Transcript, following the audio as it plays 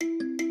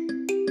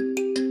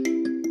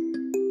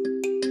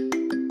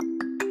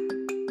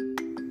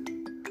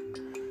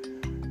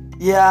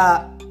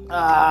Yeah,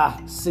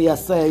 Sia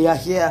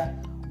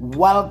here.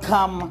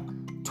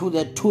 Welcome to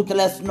the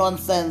Toothless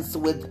Nonsense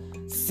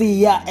with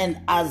Sia and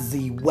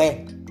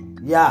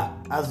Aziwe. Yeah,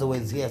 Aziwe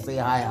is here. Say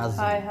hi,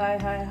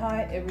 Aziwe.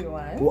 Hi,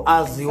 everyone.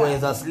 Aziwe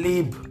is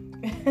asleep.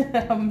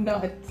 I'm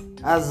not.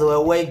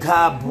 Aziwe, wake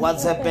up.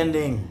 What's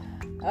happening?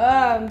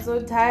 I'm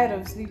so tired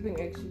of sleeping,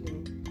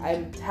 actually.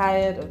 I'm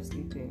tired of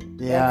sleeping.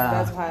 Yeah.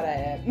 That's what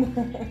I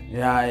am.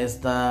 Yeah, it's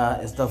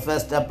the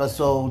first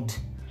episode.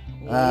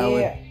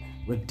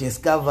 We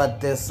discovered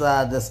this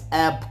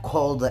app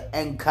called the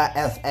Anchor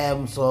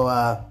FM. So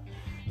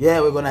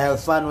we're gonna have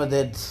fun with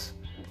it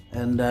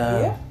and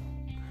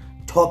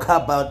talk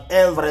about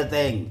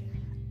everything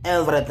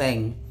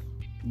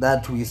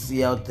that we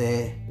see out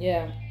there.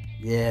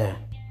 Yeah.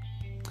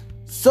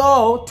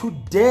 So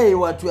today,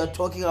 what we are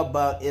talking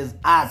about is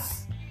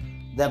us,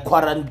 the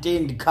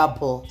quarantined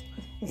couple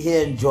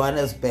here in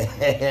Johannesburg.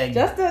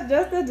 Just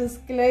a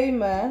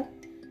disclaimer.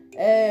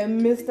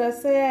 Mr.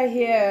 Saya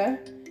here,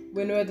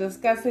 when we were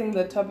discussing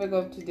the topic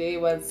of today,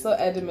 was so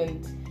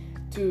adamant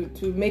to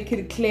make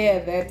it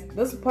clear that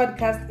this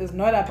podcast is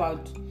not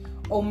about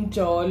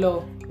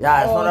omjolo.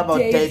 Yeah, it's not about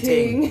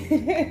dating.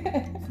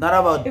 It's not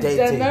about dating. It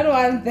does not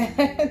want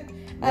that.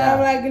 And I'm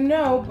like,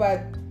 no,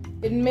 but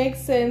it makes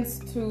sense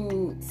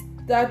to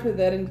start with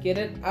that and get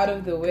it out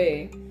of the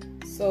way,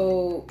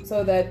 so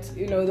that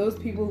those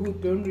people who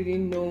don't really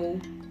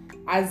know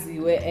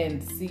Aziwe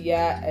and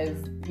Sia as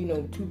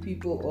two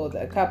people or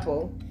a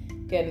couple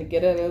can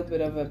get a little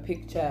bit of a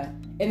picture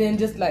and then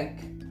just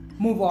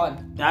move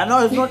on. I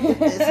know it's not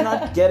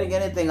not getting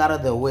anything out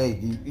of the way.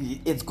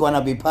 It's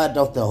gonna be part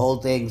of the whole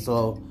thing,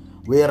 so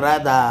we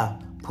rather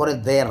put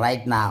it there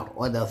right now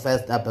on the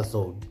first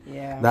episode.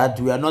 Yeah. That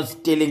we are not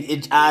stealing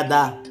each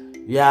other.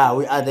 Yeah,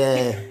 we are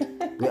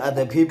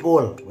the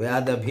people. We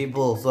are the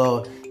people.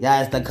 So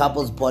yeah, it's the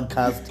couples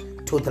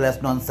podcast,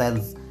 Toothless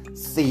Nonsense,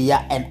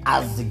 Sia and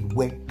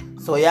Aziwe.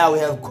 So yeah, we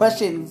have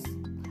questions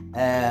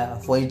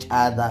for each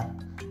other.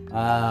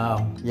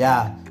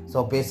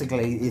 So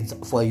basically it's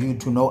for you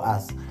to know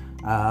us.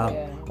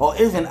 Or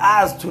even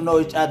us to know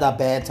each other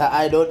better.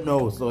 I don't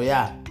know. So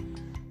yeah.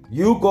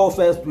 You go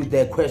first with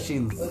the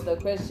questions.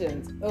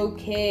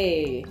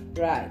 Okay,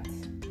 right.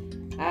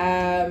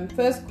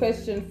 First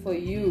question for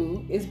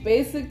you is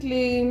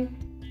basically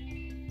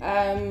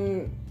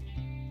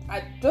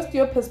just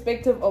your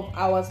perspective of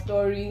our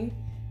story,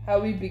 how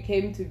we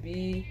became to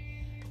be,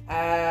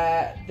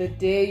 the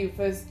day you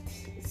first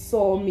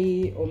saw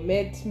me or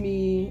met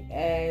me,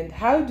 and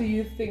how do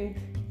you think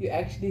you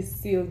actually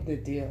sealed the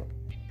deal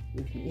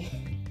with me?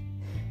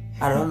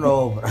 I don't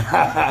know.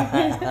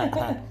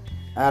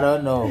 I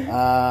don't know.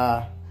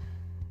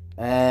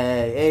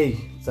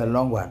 It's a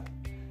long one.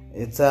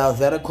 It's a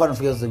very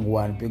confusing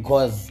one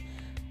because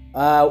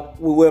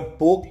we were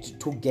booked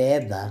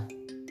together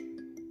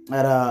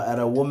at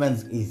a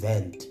women's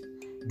event.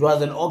 It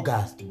was in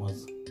August,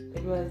 was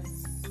it? Was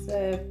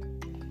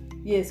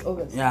yes,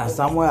 August. Yeah, August.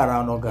 Somewhere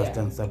around August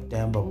and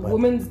September.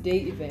 Women's Day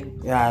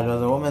event. Yeah, it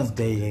was a Women's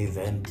Day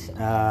event.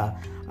 I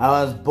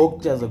was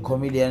booked as a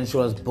comedian. She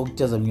was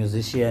booked as a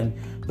musician.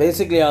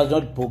 Basically, I was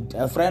not booked.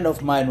 A friend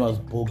of mine was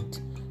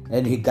booked,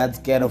 and he got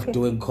scared of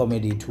doing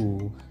comedy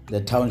to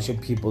the township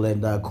people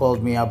and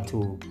called me up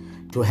to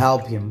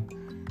help him.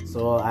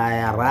 So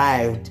I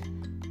arrived,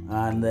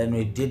 and then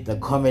we did the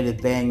comedy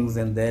things,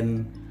 and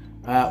then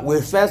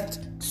we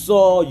first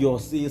saw your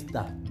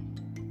sister.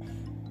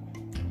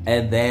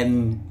 And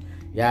then,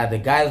 the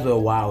guys were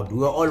wild. We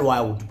were all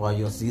wild about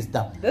your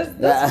sister. This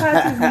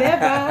part is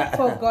never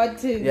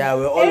forgotten. Yeah,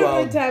 we were all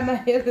wild. Every time I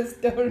hear the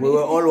story. We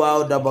were all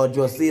wild about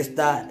your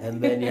sister,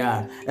 and then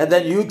and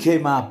then you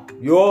came up.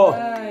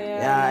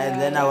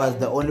 And then I was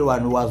the only one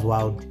who was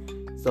wild.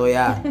 So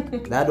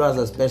that was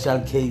a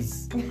special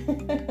case.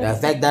 The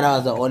fact that I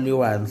was the only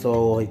one,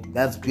 so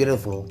that's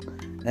beautiful.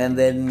 And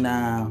then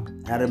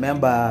I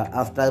remember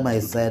after my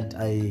set,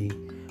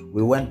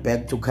 we went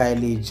back to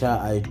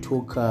Kailicha.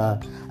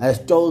 I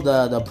stole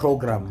the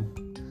program,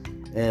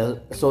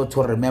 so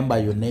to remember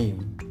your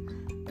name,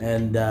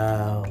 and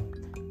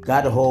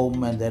got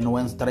home and then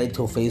went straight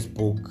to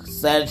Facebook,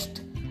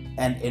 searched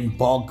and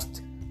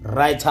inboxed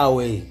right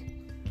away.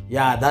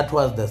 Yeah, that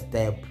was the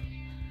step.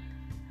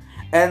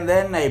 And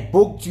then I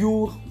booked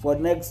you for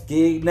next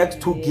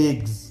two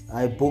gigs.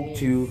 I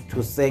booked you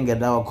to sing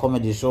at our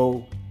comedy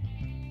show.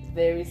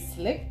 Very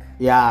slick.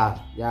 Yeah,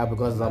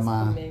 because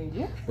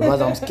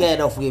I'm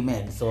scared of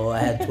women, so I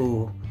had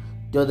to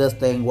do this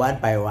thing one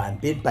by one,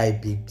 bit by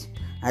bit.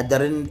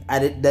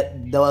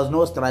 There was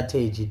no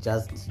strategy,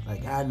 just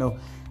I know,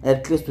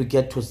 at least we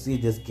get to see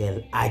this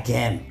girl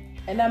again.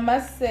 And I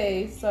must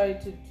say, sorry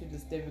to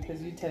disturb because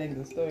you're telling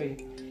the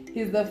story.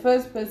 He's the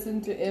first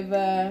person to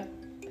ever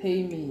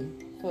pay me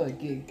for a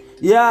gig.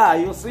 Yeah,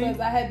 you see.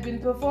 Because I had been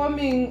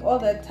performing all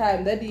that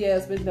time. That year,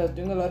 especially, I was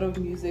doing a lot of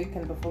music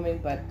and performing,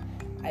 but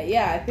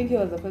I think he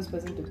was the first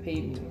person to pay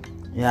me.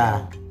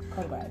 Yeah. So,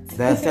 congrats.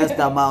 The first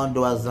amount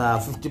was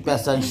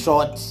 50%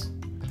 short.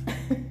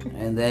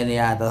 And then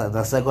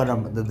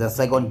the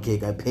second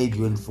gig I paid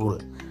you in full.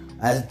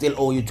 I still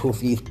owe you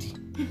 250.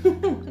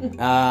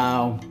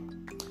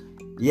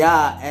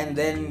 Yeah, and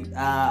then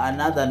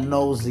another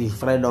nosy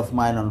friend of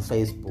mine on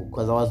Facebook,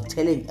 because I was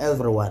telling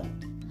everyone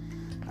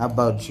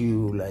about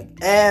you, like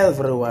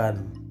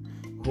everyone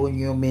who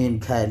knew me in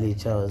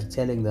Kylie, I was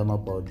telling them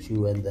about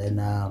you. And then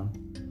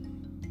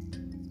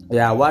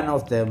one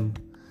of them,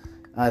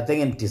 I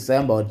think in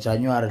December or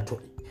January,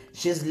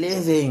 she's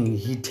leaving.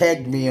 He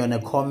tagged me on a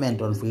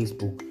comment on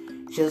Facebook.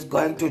 She's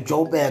going to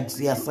Joburg,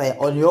 CSI,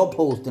 on your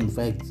post, in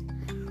fact.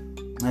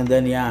 And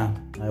then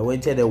I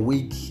waited a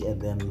week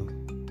and then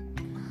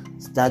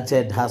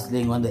started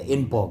hustling on the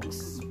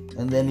inbox.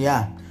 And then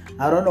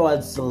I don't know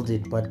what sold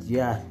it, but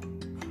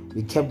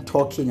we kept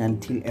talking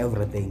until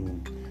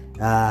everything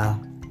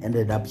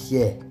ended up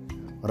here,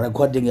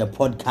 recording a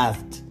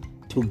podcast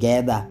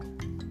together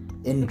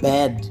in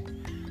bed.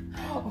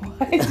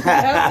 Why did you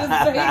have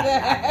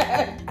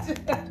to say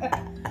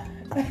that?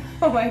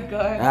 Oh my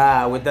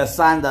God. With the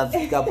son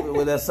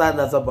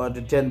that's about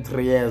to turn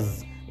 3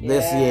 years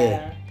this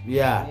year.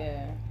 Yeah.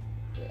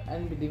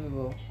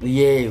 Unbelievable.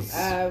 Yes.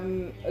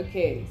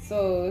 Okay,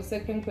 so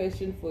second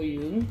question for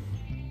you.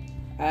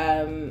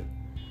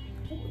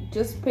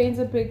 Just paint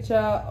a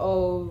picture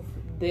of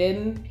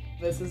then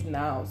versus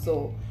now.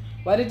 So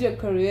what did your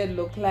career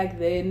look like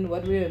then?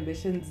 What were your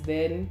ambitions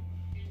then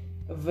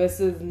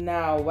versus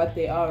now, what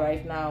they are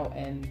right now?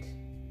 And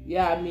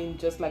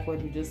just like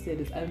what you just said,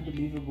 it's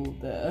unbelievable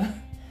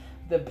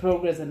the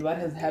progress and what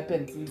has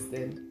happened since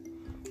then.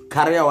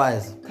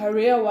 Career-wise,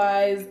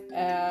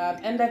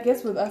 and I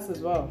guess with us as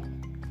well.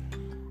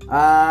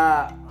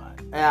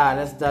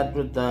 Let's start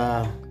with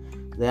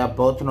they are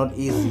both not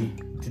easy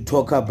to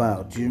talk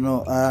about,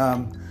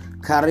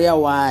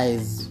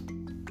 career-wise.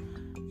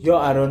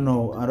 I don't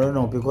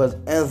know, because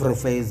every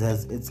phase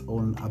has its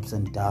own ups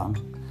and downs.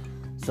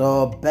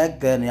 So back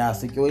then,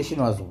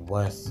 situation was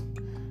worse.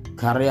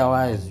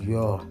 Career-wise,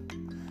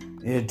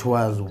 it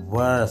was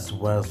worse,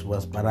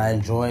 but I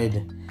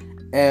enjoyed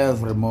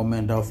every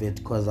moment of it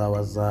because I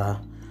was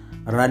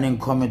running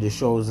comedy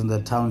shows in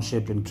the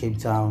township in Cape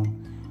Town,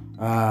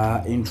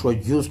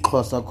 introduced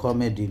Xhosa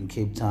comedy in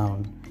Cape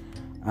Town.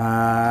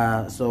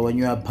 So when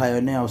you're a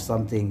pioneer of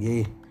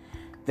something,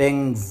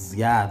 things,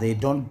 they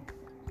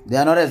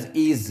are not as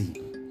easy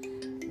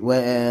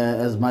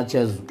as much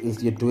as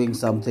if you're doing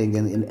something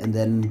and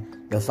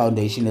then the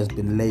foundation has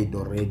been laid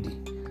already.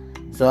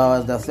 So I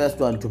was the first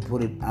one to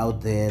put it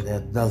out there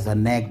that there's a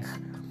neck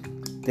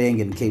thing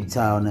in Cape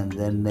Town, and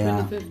then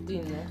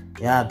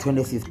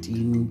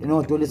 2015,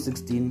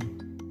 2016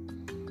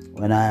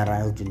 when I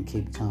arrived in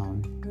Cape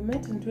Town. We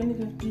met in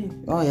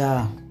 2015. Oh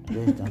yeah.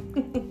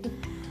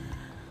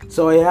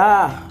 So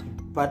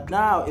but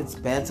now it's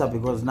better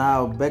because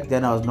now, back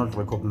then I was not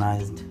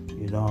recognized.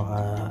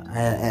 I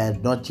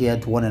had not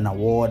yet won an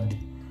award.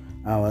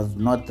 I was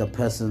not the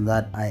person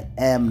that I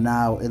am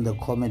now in the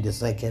comedy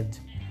circuit.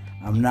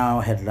 I'm now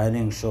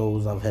headlining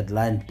shows. I've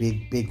headlined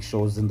big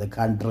shows in the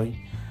country.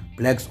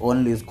 Blacks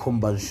Only's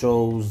Kumba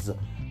shows.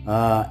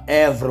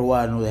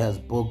 Everyone who has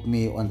booked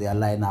me on their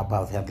lineup,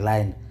 I've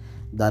headlined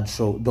those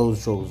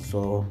shows.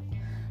 So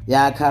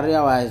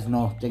career-wise,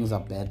 no, things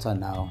are better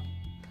now.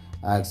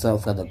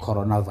 Except for the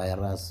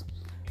coronavirus.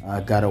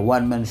 I got a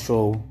one-man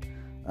show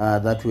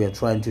that we are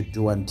trying to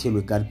do until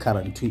we got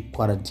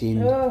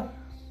quarantined.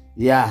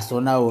 So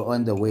now we're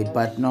on the way.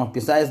 But no,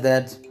 besides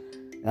that,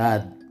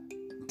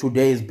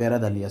 today is better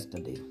than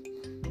yesterday.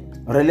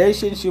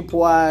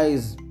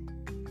 Relationship-wise,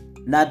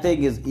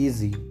 nothing is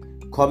easy.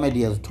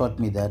 Comedy has taught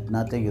me that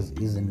nothing is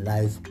easy in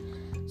life.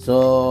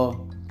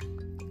 So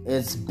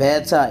it's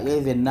better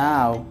even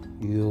now.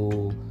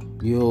 You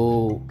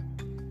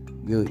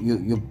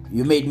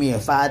made me a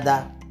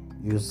father,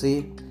 you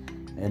see,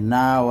 and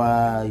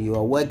now you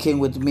are working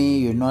with me.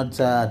 You're not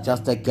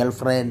just a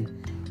girlfriend.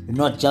 You're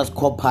not just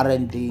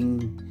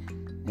co-parenting.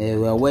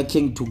 We are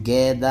working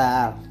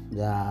together.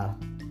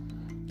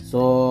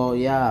 So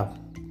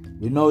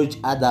we know each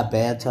other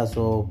better.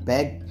 So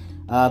back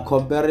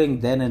comparing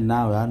then and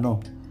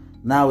now,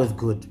 now is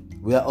good.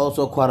 We are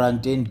also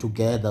quarantined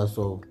together.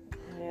 So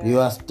you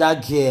are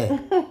stuck here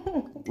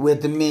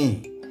with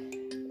me.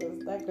 We're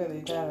stuck with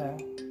each other.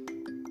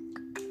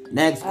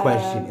 Next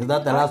question. Is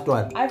that the last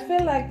one? I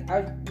feel like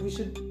I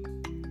should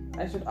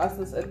ask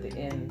this at the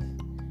end.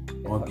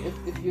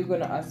 If you're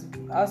gonna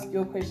ask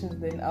your questions,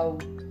 then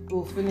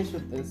we'll finish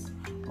with this.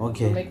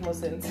 Okay. It'll make more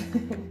sense.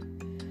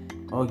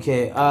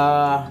 Okay.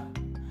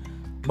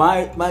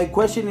 My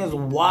question is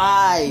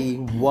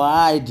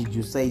why did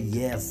you say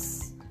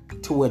yes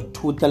to a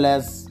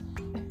toothless,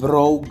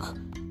 broke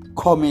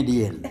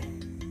comedian?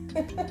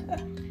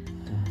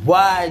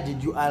 Why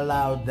did you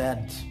allow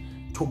that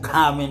to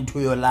come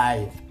into your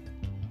life?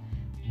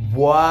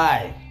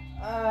 Why?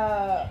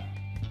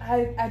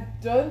 I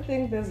don't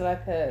think there's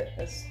like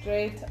a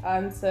straight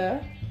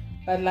answer,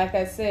 but like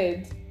I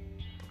said,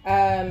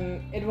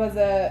 it was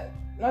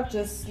not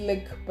just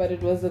slick, but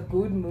it was a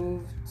good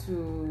move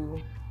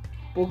to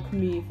book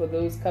me for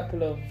those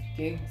couple of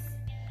gigs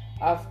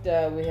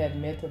after we had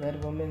met on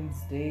that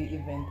Women's Day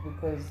event,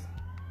 because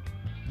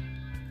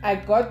I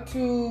got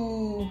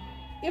to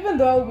even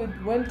though we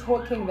weren't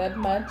talking that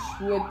much,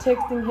 we were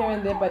texting here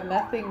and there, but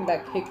nothing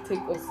like hectic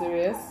or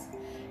serious.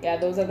 Yeah,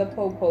 those are the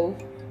po-po.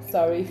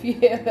 Sorry if you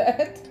hear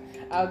that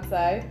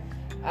outside.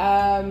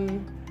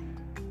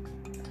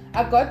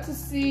 I got to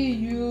see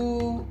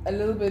you a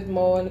little bit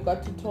more and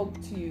got to talk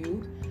to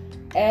you.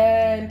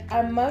 And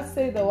I must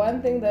say, the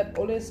one thing that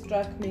always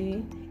struck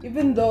me,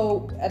 even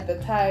though at the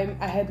time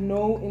I had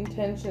no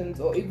intentions,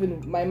 or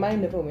even my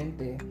mind never went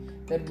there,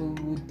 that we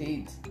would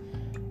date.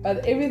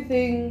 But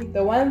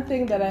the one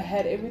thing that I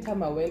had every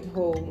time I went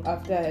home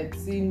after I had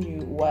seen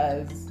you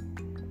was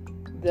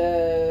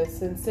the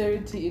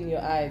sincerity in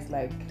your eyes.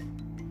 Like,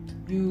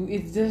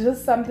 it's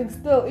just something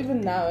still,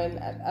 even now, and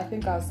I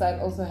think our son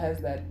also has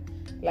that.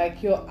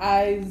 Like, your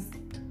eyes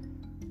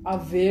are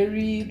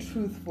very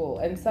truthful,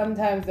 and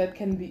sometimes that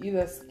can be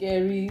either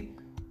scary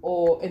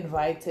or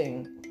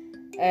inviting.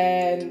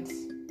 And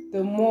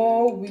the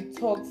more we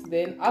talked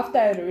then, after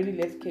I had already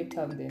left Cape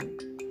Town then,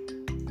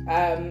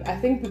 I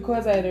think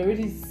because I had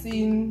already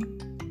seen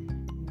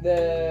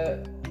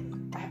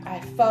I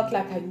felt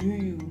like I knew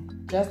you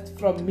just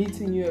from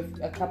meeting you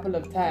a couple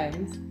of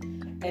times.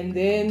 And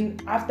then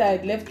after I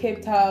had left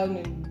Cape Town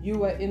and you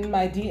were in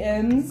my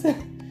DMs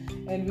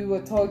and we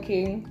were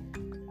talking,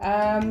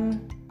 I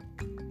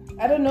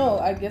don't know,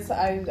 I guess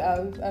I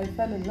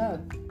fell in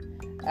love.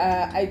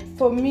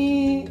 For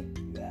me,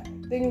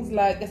 things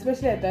like,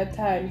 especially at that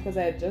time, because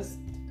I had just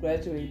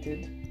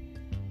graduated,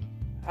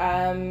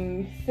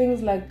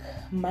 things like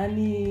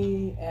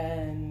money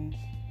and,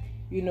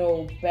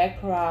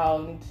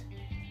 background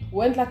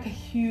weren't like a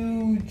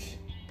huge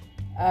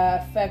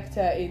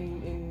factor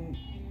in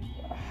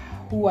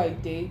who I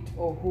date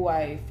or who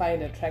I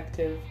find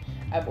attractive.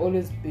 I've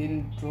always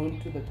been drawn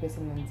to the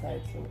person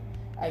inside, so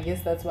I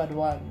guess that's what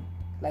won.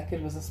 Like,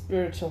 it was a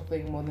spiritual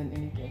thing more than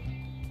anything.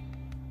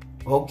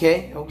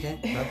 Okay.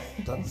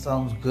 That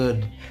sounds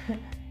good.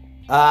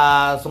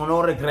 So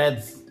no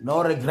regrets.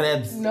 No.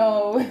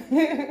 Oh,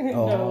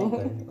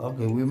 No.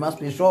 Okay, we must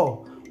be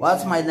sure.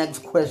 What's my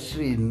next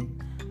question?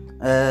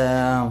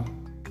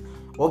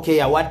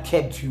 What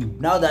kept you?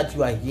 Now that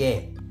you are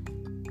here,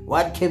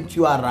 what kept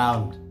you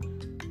around?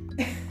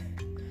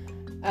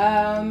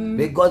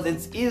 Because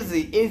it's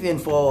easy, even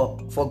for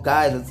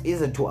guys, it's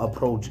easy to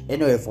approach.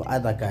 Anyway, for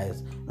other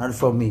guys, not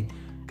for me.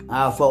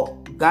 For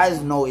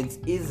guys, no, it's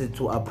easy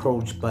to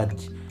approach, but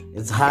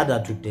it's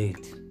harder to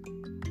date.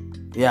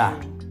 Yeah.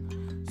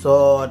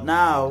 So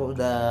now,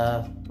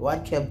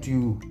 what kept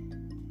you?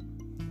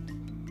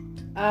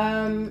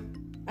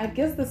 I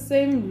guess the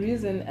same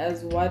reason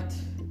as what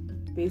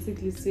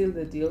basically sealed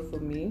the deal for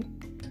me.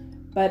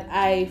 But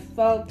I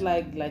felt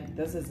like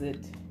this is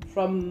it.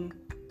 From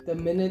the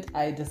minute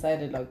I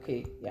decided,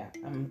 okay, yeah,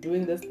 I'm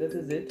doing this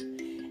is it.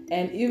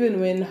 And even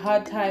when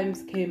hard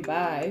times came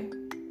by,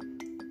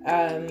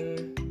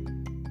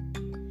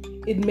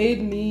 it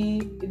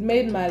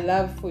made my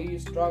love for you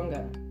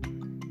stronger.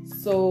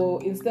 So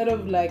instead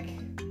of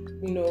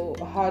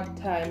hard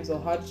times or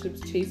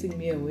hardships chasing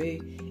me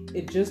away,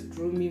 it just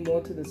drew me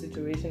more to the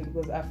situation,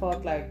 because I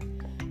felt like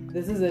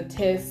this is a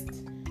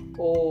test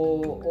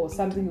or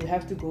something we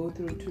have to go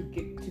through to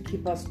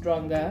keep us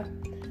stronger.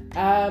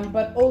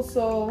 But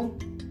also,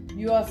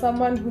 you are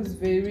someone who's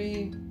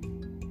very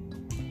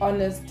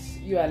honest.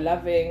 You are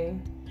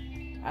loving.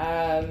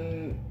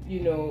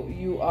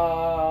 You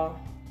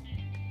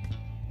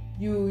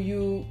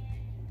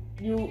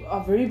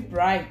are very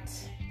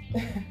bright.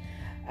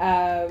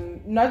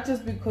 Not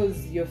just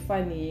because you're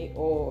funny,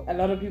 or a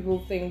lot of people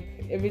think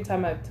every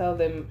time I tell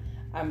them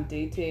I'm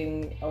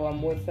dating or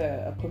I'm with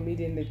a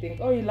comedian, they think,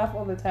 oh, you laugh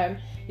all the time.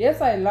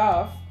 Yes, I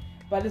laugh,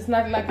 but it's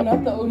not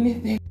the only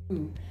thing I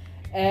do.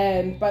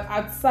 But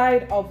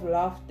outside of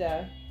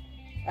laughter,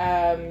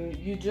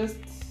 you just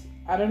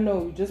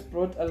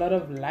brought a lot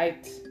of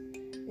light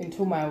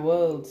into my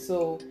world.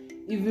 So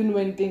even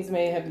when things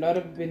may have not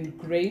have been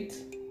great,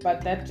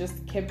 but that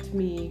just kept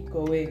me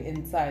going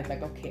inside.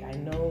 Like, okay, I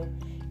know,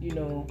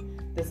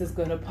 this is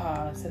gonna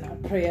pass, and I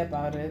pray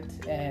about it,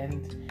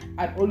 and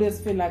I'd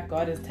always feel like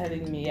God is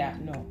telling me, yeah,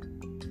 no,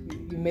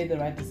 you made the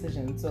right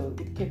decision. So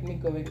it kept me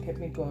going,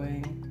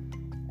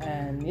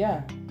 and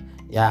yeah.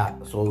 Yeah,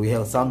 so we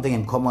have something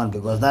in common,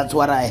 because that's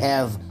what I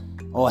have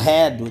or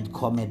had with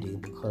comedy.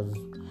 Because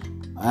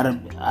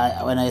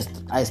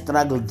I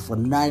struggled for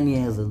 9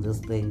 years in this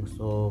thing.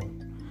 So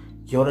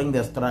during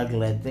the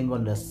struggle, I think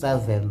on the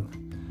 7th,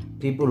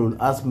 people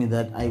will ask me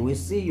that, we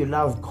see you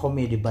love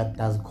comedy, but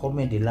does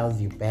comedy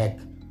love you back?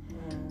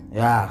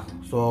 Yeah,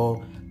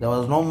 so there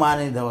was no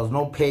money, there was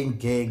no paying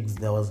gigs,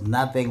 there was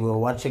nothing. We were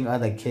watching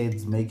other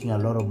kids making a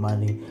lot of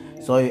money.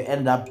 So you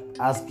end up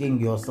asking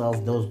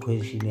yourself those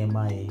questions.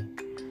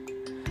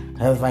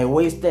 Have I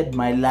wasted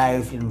my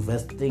life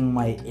investing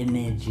my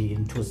energy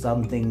into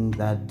something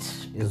that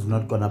is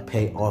not gonna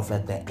pay off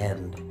at the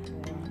end?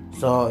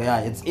 So yeah,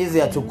 it's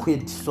easier to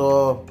quit.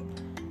 So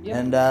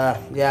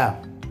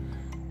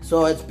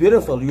so it's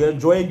beautiful. You're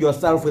enjoying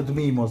yourself with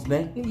me,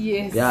 Mosne.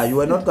 Yes. Yeah, you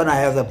are not gonna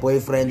have a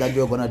boyfriend that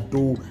you're gonna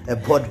do a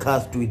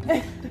podcast with.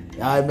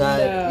 No,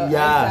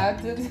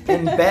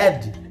 in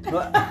bed.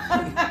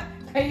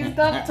 Can you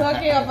stop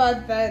talking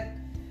about that?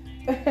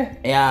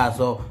 Yeah,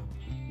 so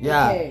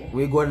Okay.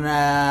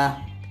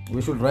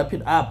 we should wrap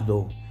it up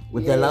though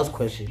with the last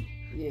question.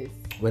 Yes.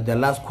 With the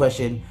last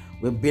question,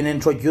 we've been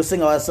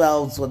introducing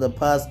ourselves for the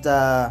past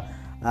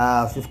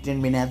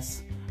 15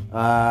 minutes.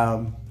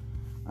 So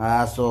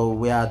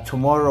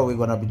tomorrow we're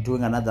gonna be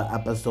doing another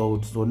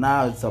episode. So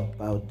now it's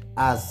about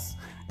us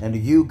and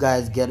you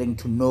guys getting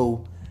to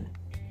know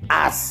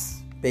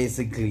us,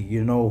 basically.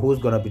 You know who's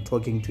gonna be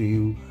talking to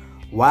you,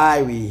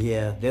 why we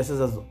here. This is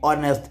as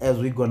honest as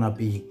we're gonna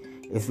be.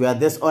 If we are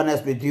this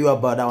honest with you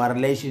about our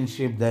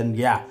relationship, then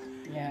yeah.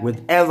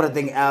 With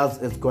everything else,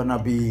 it's gonna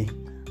be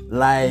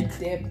like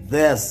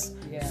this.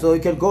 Yeah. So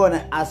you can go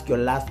and ask your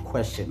last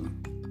question.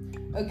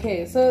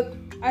 Okay, so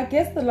I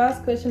guess the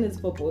last question is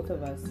for both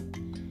of us.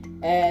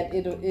 And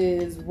it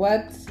is,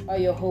 what are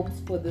your hopes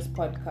for this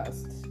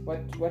podcast?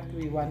 What do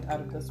we want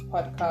out of this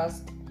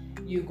podcast?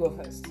 You go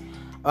first.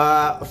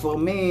 For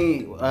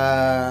me,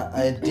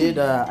 I did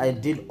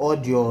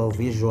audio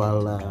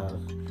visual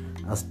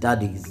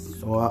studies,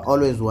 so I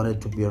always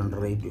wanted to be on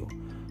radio.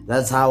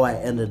 That's how I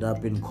ended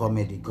up in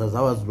comedy, because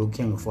I was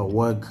looking for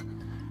work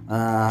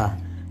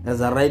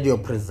as a radio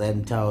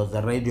presenter, as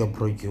a radio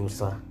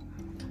producer.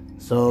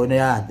 So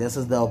yeah, this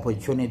is the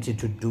opportunity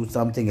to do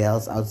something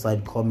else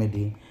outside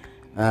comedy.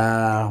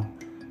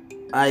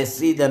 I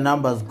see the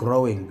numbers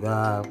growing.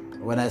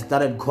 When I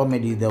started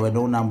comedy, there were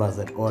no numbers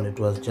at all. It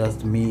was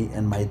just me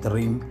and my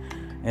dream.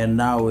 And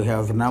now we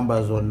have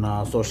numbers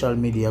on social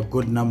media,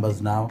 good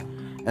numbers now.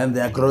 And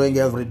they're growing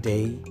every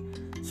day.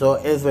 So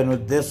even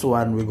with this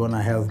one, we're going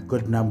to have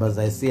good numbers.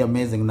 I see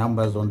amazing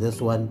numbers on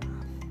this one.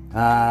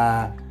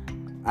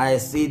 I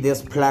see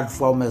this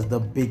platform as the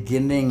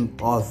beginning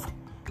of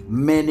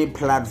many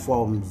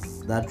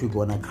platforms that we're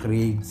going to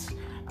create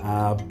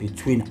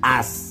between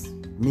us,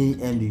 me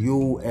and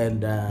you,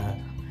 and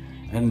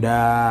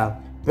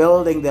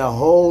building the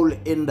whole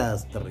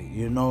industry,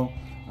 you know.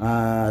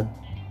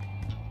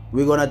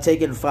 We're going to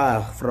take it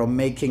far from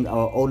making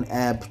our own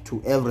app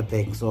to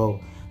everything. So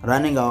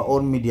running our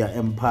own media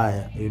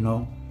empire, you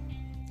know.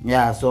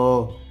 Yeah,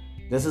 so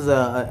this is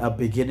a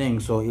beginning.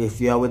 So if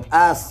you are with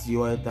us,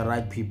 you are the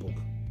right people.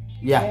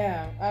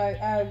 Yeah,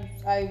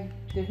 I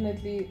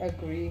definitely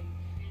agree.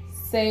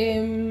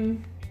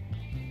 Same.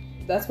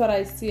 That's what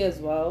I see as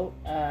well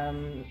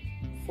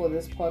for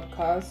this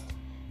podcast.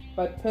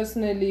 But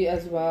personally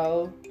as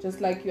well,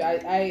 just like you,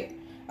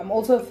 I'm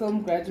also a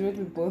film graduate.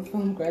 We're both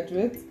film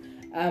graduates.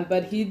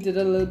 But he did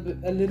a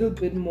little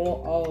bit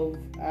more of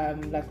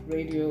like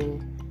radio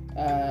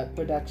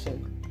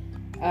production.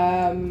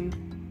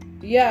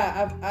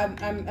 Yeah,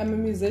 I'm a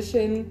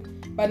musician,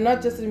 but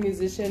not just a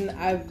musician.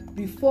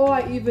 Before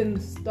I even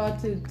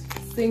started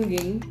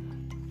singing,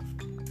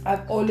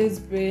 I've always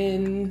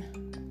been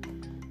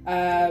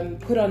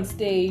put on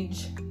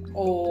stage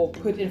or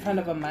put in front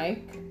of a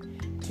mic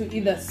to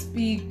either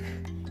speak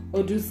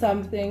or do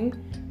something.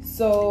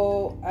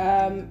 So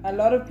a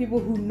lot of people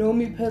who know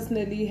me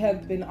personally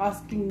have been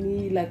asking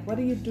me, like, what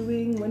are you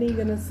doing? When are you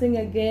gonna sing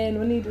again?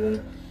 When are you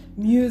doing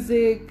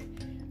music?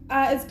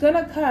 It's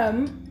gonna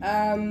come,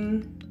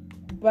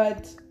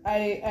 but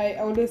I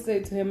always say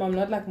to him, I'm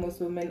not like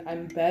most women.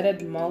 I'm bad at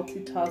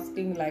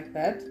multitasking like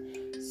that.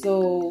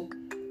 So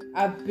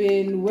I've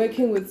been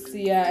working with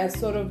Sia as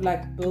sort of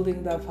like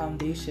building the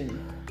foundation.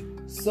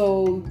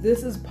 So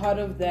this is part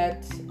of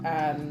that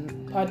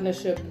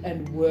partnership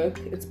and work.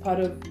 It's part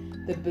of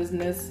the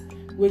business,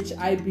 which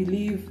I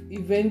believe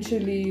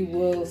eventually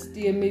will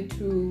steer me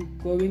to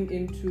going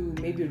into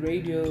maybe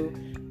radio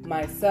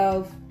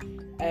myself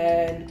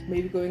and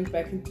maybe going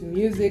back into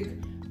music.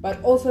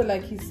 But also,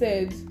 like he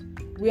said,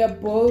 we are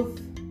both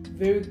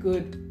very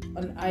good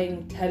on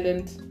eyeing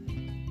talent,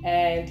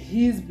 and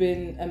he's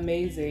been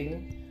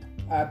amazing.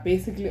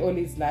 Basically all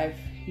his life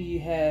he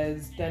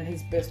has done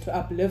his best to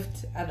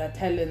uplift other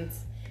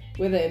talents,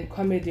 whether in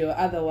comedy or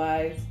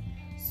otherwise.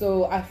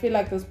 So I feel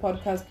like this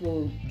podcast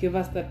will give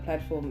us that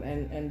platform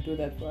and do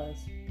that for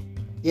us.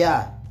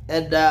 Yeah,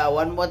 and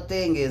one more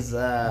thing is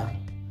the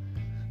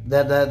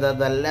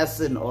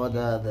lesson or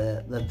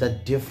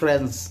the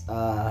difference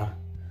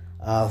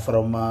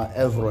from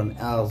everyone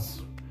else.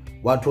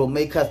 What will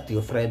make us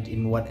different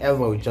in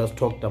whatever we just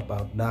talked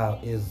about now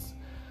is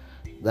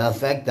the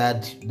fact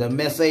that the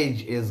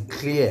message is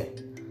clear.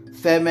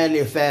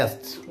 Family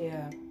first.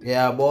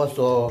 Yeah, boss.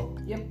 So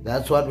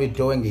that's what we're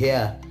doing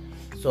here.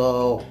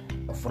 So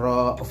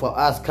for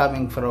us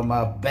coming from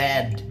a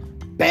bad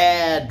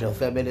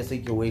family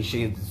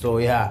situation, so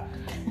yeah,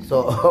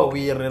 so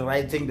we're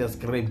rewriting the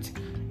script,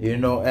 you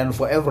know, and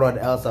for everyone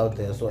else out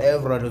there, so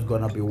everyone is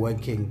gonna be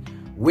working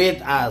with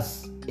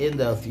us in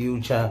the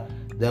future,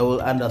 they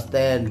will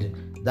understand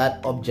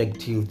that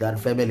objective, that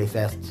family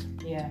first.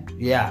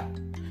 Yeah.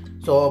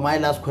 So my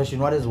last question,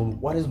 what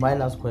is my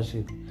last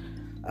question?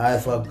 I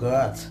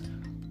forgot.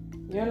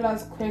 Your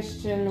last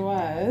question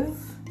was?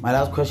 My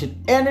last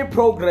question, any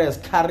progress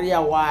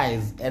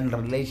career-wise and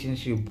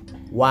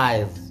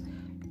relationship-wise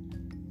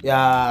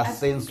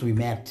since we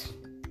met?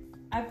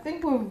 I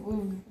think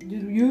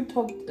you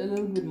talked a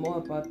little bit more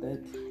about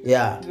that.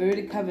 Yeah. We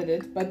already covered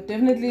it, but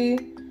definitely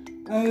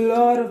a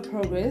lot of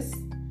progress.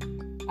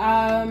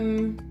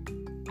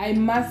 I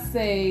must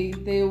say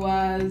there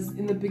was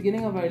in the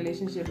beginning of our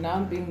relationship. Now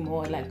I'm being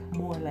more like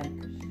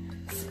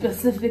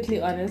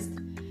specifically honest.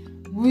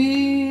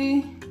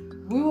 We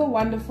were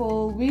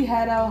wonderful. We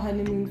had our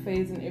honeymoon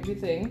phase and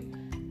everything.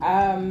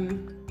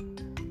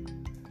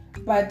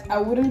 But I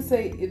wouldn't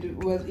say it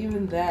was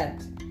even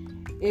that.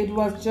 It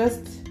was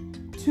just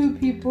two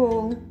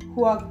people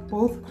who are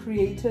both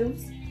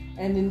creatives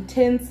and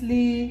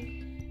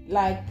intensely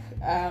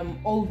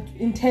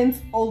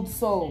intense old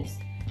souls.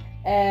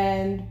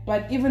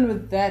 But even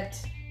with that,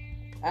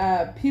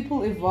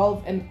 people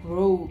evolve and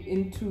grow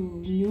into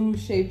new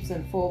shapes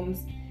and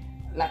forms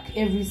like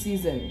every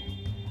season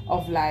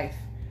of life.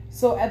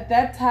 So at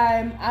that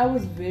time I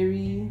was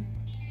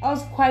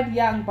quite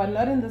young, but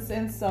not in the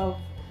sense of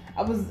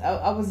I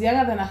was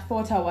younger than I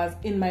thought I was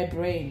in my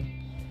brain.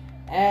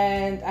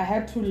 And I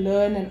had to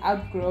learn and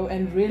outgrow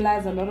and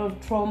realize a lot of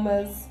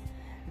traumas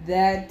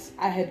that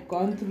I had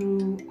gone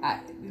through.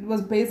 It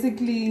was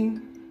basically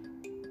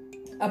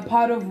a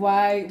part of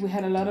why we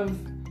had a lot of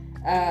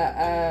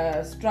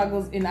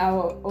struggles in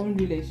our own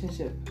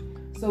relationship.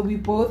 So we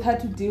both had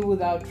to deal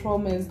with our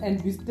traumas,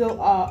 and we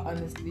still are,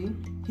 honestly,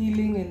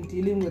 healing and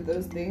dealing with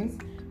those things.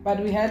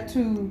 But we had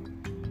to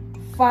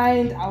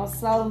find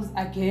ourselves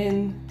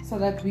again so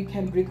that we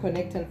can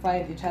reconnect and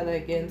find each other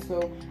again.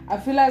 So I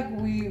feel like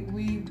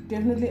we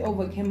definitely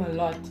overcame a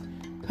lot.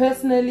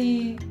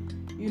 Personally,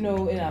 in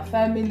our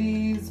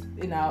families,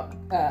 in our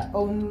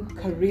own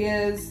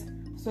careers,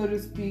 so to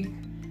speak.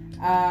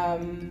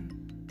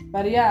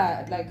 But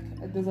yeah,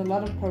 there's a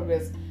lot of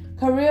progress.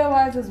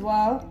 Career-wise as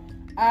well,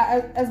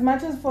 as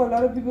much as for a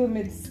lot of people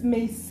it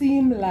may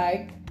seem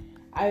like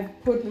I've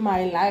put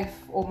my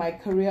life or my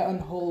career on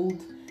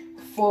hold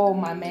for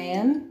my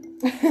man.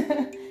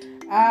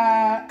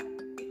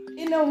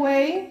 In a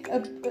way, a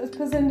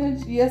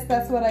percentage, yes,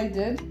 that's what I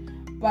did.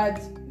 But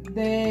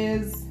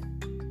there's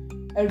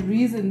a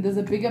reason, there's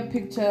a bigger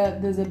picture,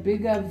 there's a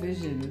bigger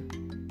vision.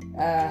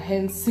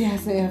 Hence,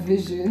 yes, a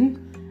vision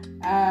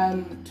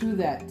to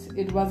that.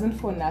 It wasn't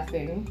for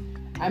nothing.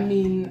 I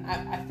mean,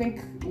 I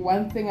think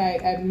one thing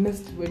I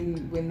missed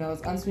when I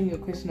was answering your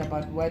question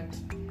about what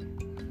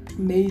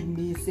made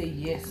me say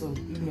yes, or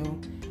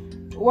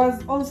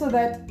was also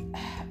that,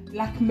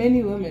 like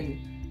many women,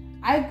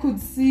 I could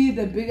see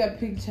the bigger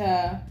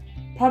picture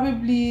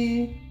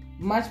probably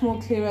much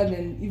more clearer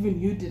than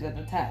even you did at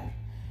the time.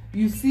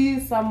 You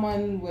see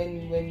someone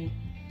when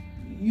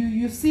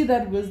you see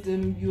that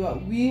wisdom,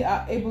 we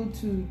are able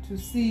to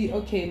see,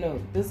 okay,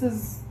 no, this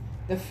is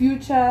the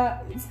future,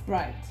 it's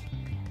bright.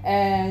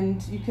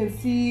 And you can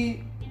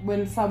see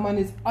when someone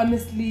is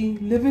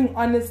living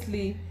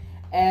honestly,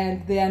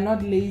 and they are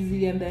not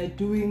lazy, and they're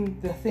doing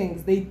the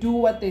things. They do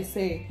what they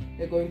say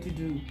they're going to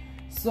do.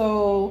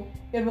 So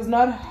it was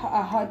not a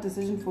hard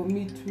decision for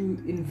me to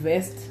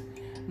invest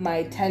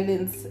my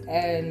talents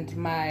and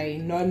my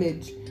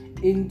knowledge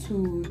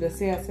into the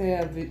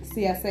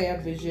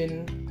CSA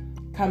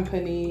Vision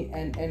company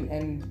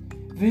and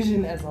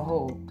vision as a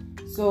whole.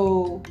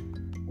 So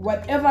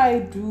whatever I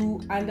do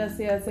under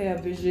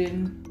CSA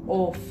Vision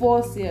or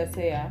for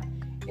CSA,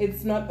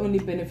 it's not only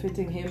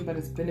benefiting him, but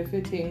it's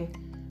benefiting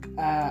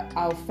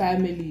our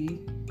family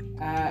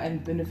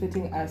and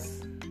benefiting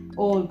us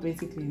all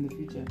basically in the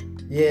future.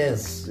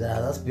 Yes,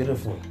 that's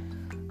beautiful.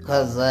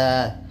 Because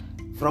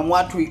from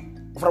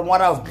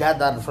what I've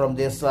gathered from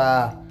this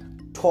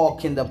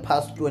talk in the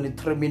past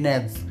 23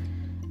 minutes,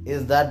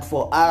 is that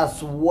for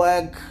us,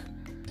 work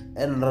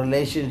and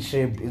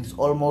relationship, it's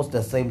almost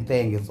the same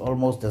thing. It's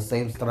almost the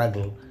same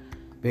struggle.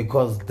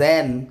 Because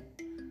then,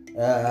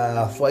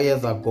 4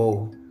 years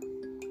ago,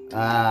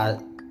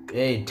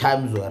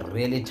 times were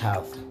really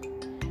tough.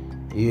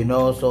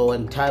 So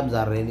when times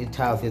are really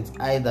tough, it's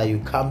either you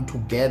come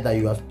together,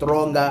 you are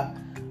stronger,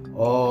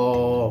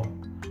 or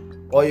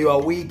you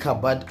are weaker.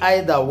 But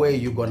either way,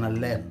 you're gonna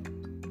learn.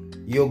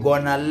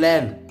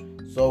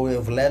 So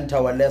we've learned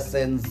our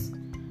lessons,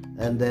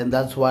 and then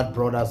that's what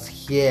brought us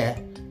here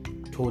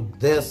to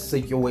this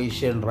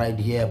situation right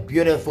here.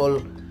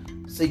 Beautiful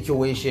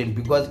situation,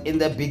 because in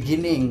the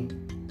beginning,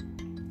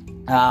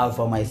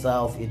 for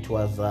myself, it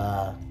was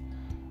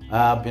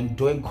I've been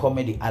doing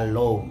comedy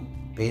alone.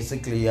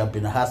 Basically, I've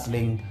been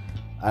hustling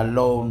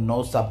alone,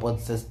 no support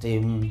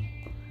system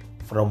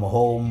from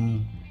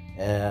home.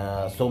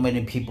 So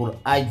many people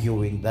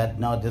arguing that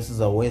now this is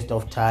a waste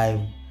of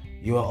time.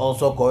 You are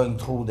also going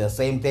through the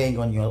same thing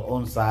on your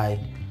own side.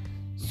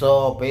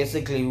 So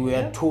basically, we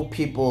are two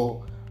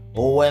people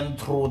who went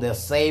through the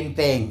same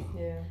thing.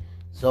 Yeah.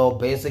 So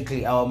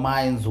basically, our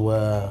minds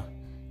were,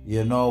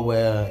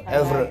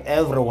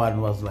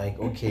 everyone was like,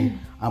 okay,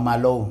 I'm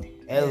alone.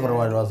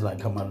 Everyone was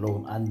like, I'm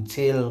alone,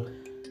 until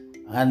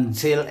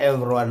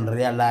everyone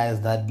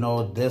realized that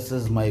no, this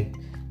is my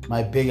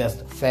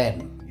biggest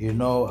fan.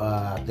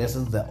 This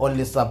is the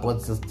only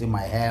support system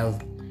I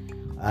have.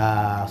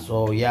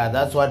 So yeah,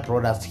 that's what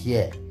brought us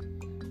here.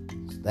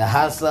 The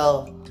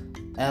hustle,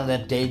 and the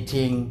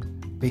dating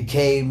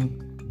became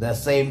the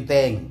same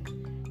thing.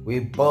 We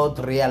both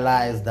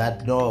realized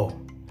that no,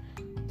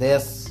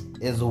 this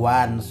is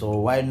one, so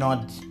why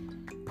not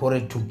put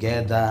it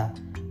together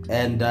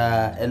and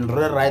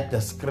rewrite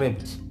the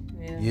script,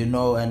 you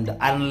know, and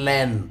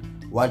unlearn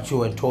what you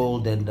were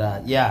told, and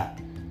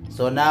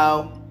so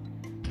now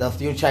the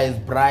future is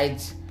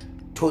bright.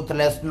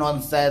 Toothless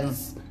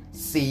nonsense,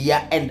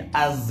 Siya and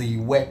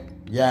Aziwe.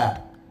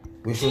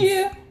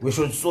 We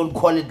should soon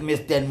call it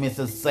Mr. and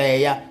Mrs.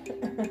 Saya.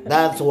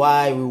 That's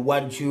why we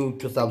want you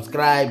to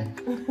subscribe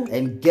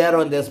and get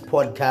on this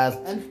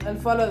podcast and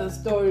follow the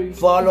story.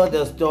 Follow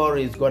the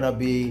story. It's gonna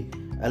be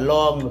a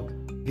long,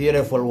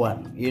 beautiful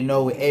one. You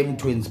know, we aim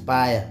to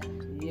inspire.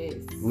 Yes.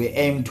 We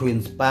aim to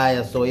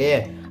inspire. So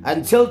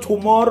until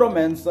tomorrow,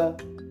 Mensa.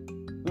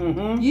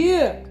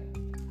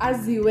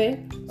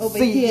 Aziwe over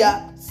See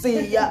here.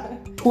 ya.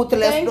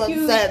 Toothless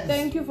nonsense.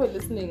 Thank you for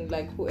listening.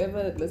 Like,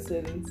 whoever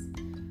listens,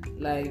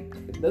 like,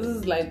 this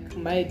is like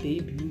my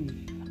debut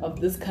of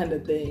this kind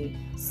of thing.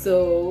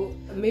 So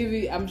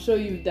maybe I'm sure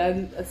you've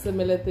done a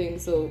similar thing.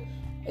 So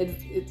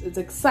it's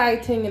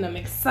exciting, and I'm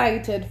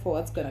excited for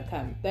what's gonna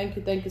come. Thank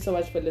you so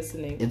much for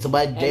listening. It's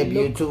my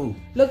debut too.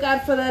 Look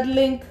out for that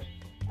link.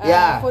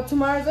 For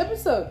tomorrow's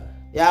episode.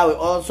 We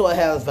also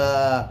have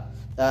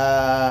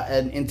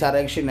an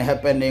interaction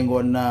happening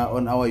on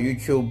our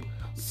YouTube,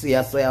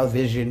 CSL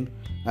Vision.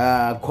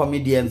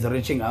 Comedians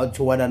reaching out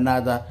to one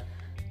another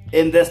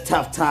in this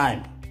tough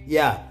time.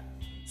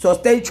 So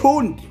stay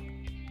tuned.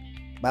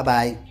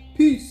 Bye-bye.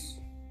 Peace.